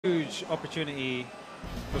Huge opportunity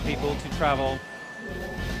for people to travel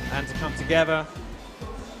and to come together.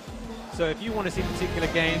 So if you want to see particular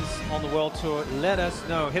games on the World Tour, let us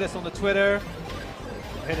know. Hit us on the Twitter,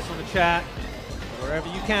 hit us on the chat, wherever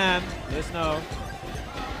you can, let us know.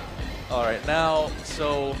 All right, now,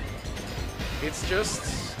 so it's just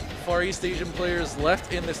Far East Asian players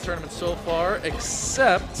left in this tournament so far,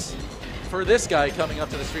 except for this guy coming up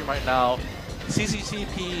to the stream right now,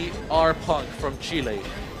 CCCP Rpunk from Chile.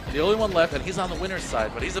 The only one left, and he's on the winner's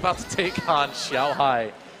side, but he's about to take on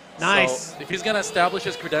XiaoHai. Nice. So if he's going to establish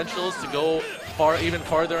his credentials to go even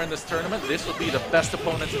farther in this tournament, this will be the best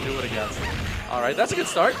opponent to do it against. All right, that's a good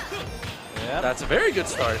start. Yeah. That's a very good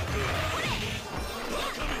start.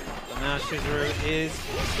 So now Chizuru is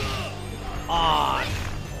on.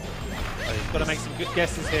 Oh, he's got to make some good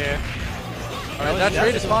guesses here. All right, that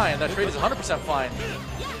trade is fine. That trade is 100% fine.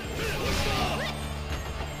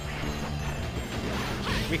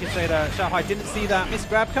 We can say that XiaoHai didn't see that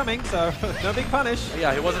misgrab coming, so no big punish.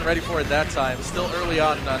 Yeah, he wasn't ready for it that time. Still early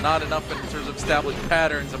on, not enough in terms of establishing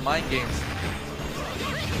patterns and mind games.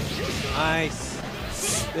 Nice.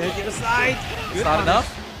 There's the other side. It's not enough.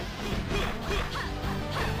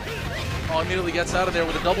 Oh, immediately gets out of there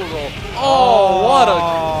with a double roll. Oh, what a...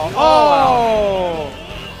 Oh!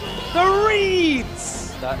 The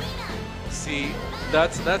reads! See,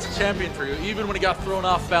 that's a champion for you. Even when he got thrown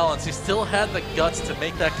off balance, he still had the guts to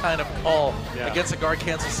make that kind of call against a guard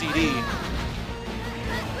cancel CD.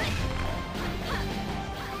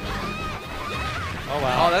 Oh,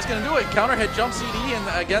 wow. Oh, that's going to do it. Counter hit jump CD and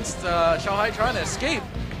against XiaoHai trying to escape.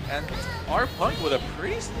 And Rpunk with a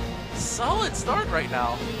pretty solid start right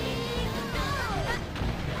now.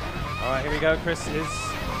 All right, here we go. Chris is...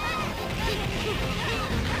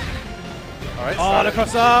 All right, oh, the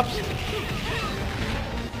cross up.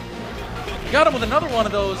 Got him with another one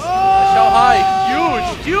of those. XiaoHai,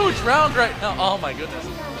 huge round right now. Oh my goodness.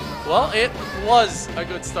 Well, it was a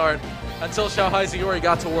good start until XiaoHai Ziori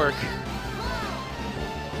got to work.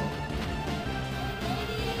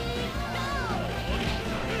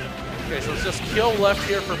 Okay, so it's just kill left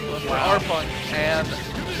here for Rpunk, and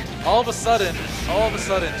all of a sudden,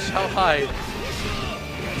 XiaoHai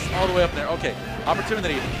is all the way up there. Okay,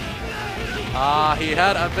 opportunity. He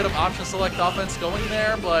had a bit of option select offense going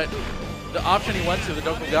there, but the option he went to, the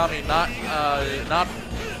Dokugami, not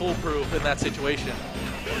foolproof in that situation.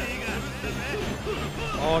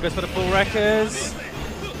 Oh, goes for the full wreckers.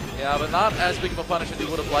 Yeah, but not as big of a punish as he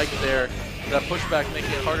would have liked there. That pushback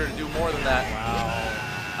making it harder to do more than that.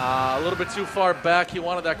 Wow. A little bit too far back. He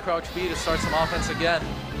wanted that crouch B to start some offense again.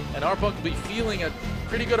 And Rpunk will be feeling a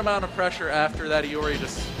pretty good amount of pressure after that Iori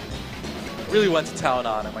just really went to town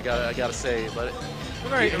on him, I gotta say. But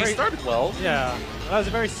he started well. Yeah, that was a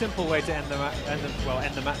very simple way to end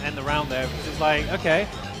the round there, because it's like, okay,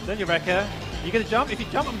 then you wrecker, you're gonna jump. If you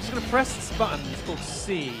jump, I'm just gonna press this button. It's called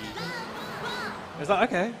C. It's like,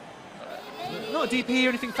 okay, not a DP or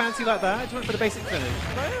anything fancy like that. I just went for the basic finish.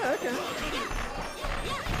 But yeah, okay.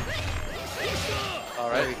 All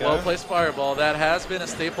right, well-placed fireball. That has been a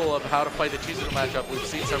staple of how to fight the Chizuru matchup we've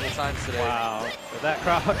seen several times today. Wow, but that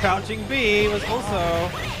crouching B was also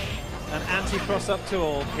an anti-cross-up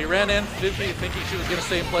tool. He ran in thinking she was going to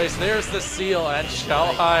stay in place. There's the seal, and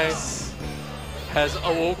XiaoHai has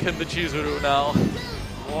awoken the Chizuru now.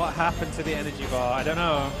 What happened to the energy bar? I don't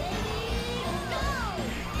know.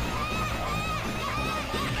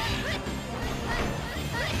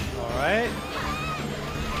 All right.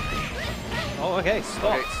 Oh, okay,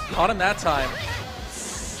 stopped. Okay, caught him that time.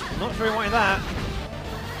 Not sure he wanted that.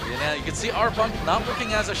 Yeah, you can see Rpunk not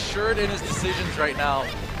looking as assured in his decisions right now.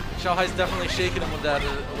 XiaoHai's definitely shaking him with that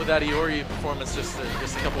Iori performance just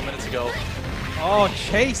a couple minutes ago. Oh,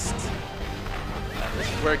 chased. And this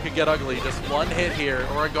is where it could get ugly. Just one hit here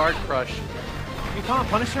or a guard crush. You can't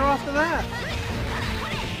punish her after that.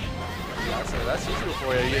 That's usual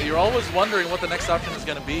for you. You're always wondering what the next option is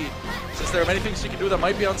going to be, since there are many things you can do that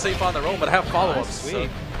might be unsafe on their own, but have follow-ups. Nice,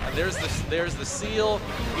 and there's the seal.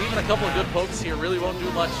 Even a couple of good pokes here really won't do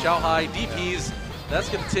much. XiaoHai DPs. That's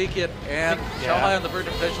going to take it, and XiaoHai on the verge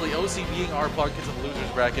of potentially OC being Rpunk into the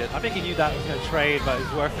loser's bracket. I think he knew that was going to trade, but it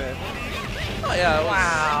was worth it. Oh yeah,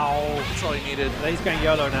 Wow. That's all he needed. He's going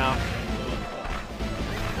YOLO now.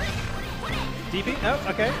 DP? No,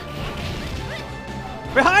 okay.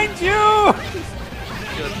 Behind you!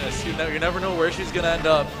 Goodness, you never know where she's going to end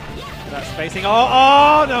up. That spacing.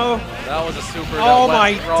 Oh no! That was a super. Oh that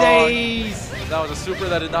my wrong. days! That was a super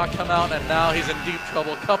that did not come out, and now he's in deep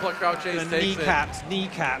trouble. Couple of crouch A's takes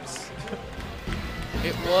kneecaps.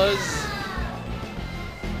 It was.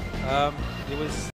 It was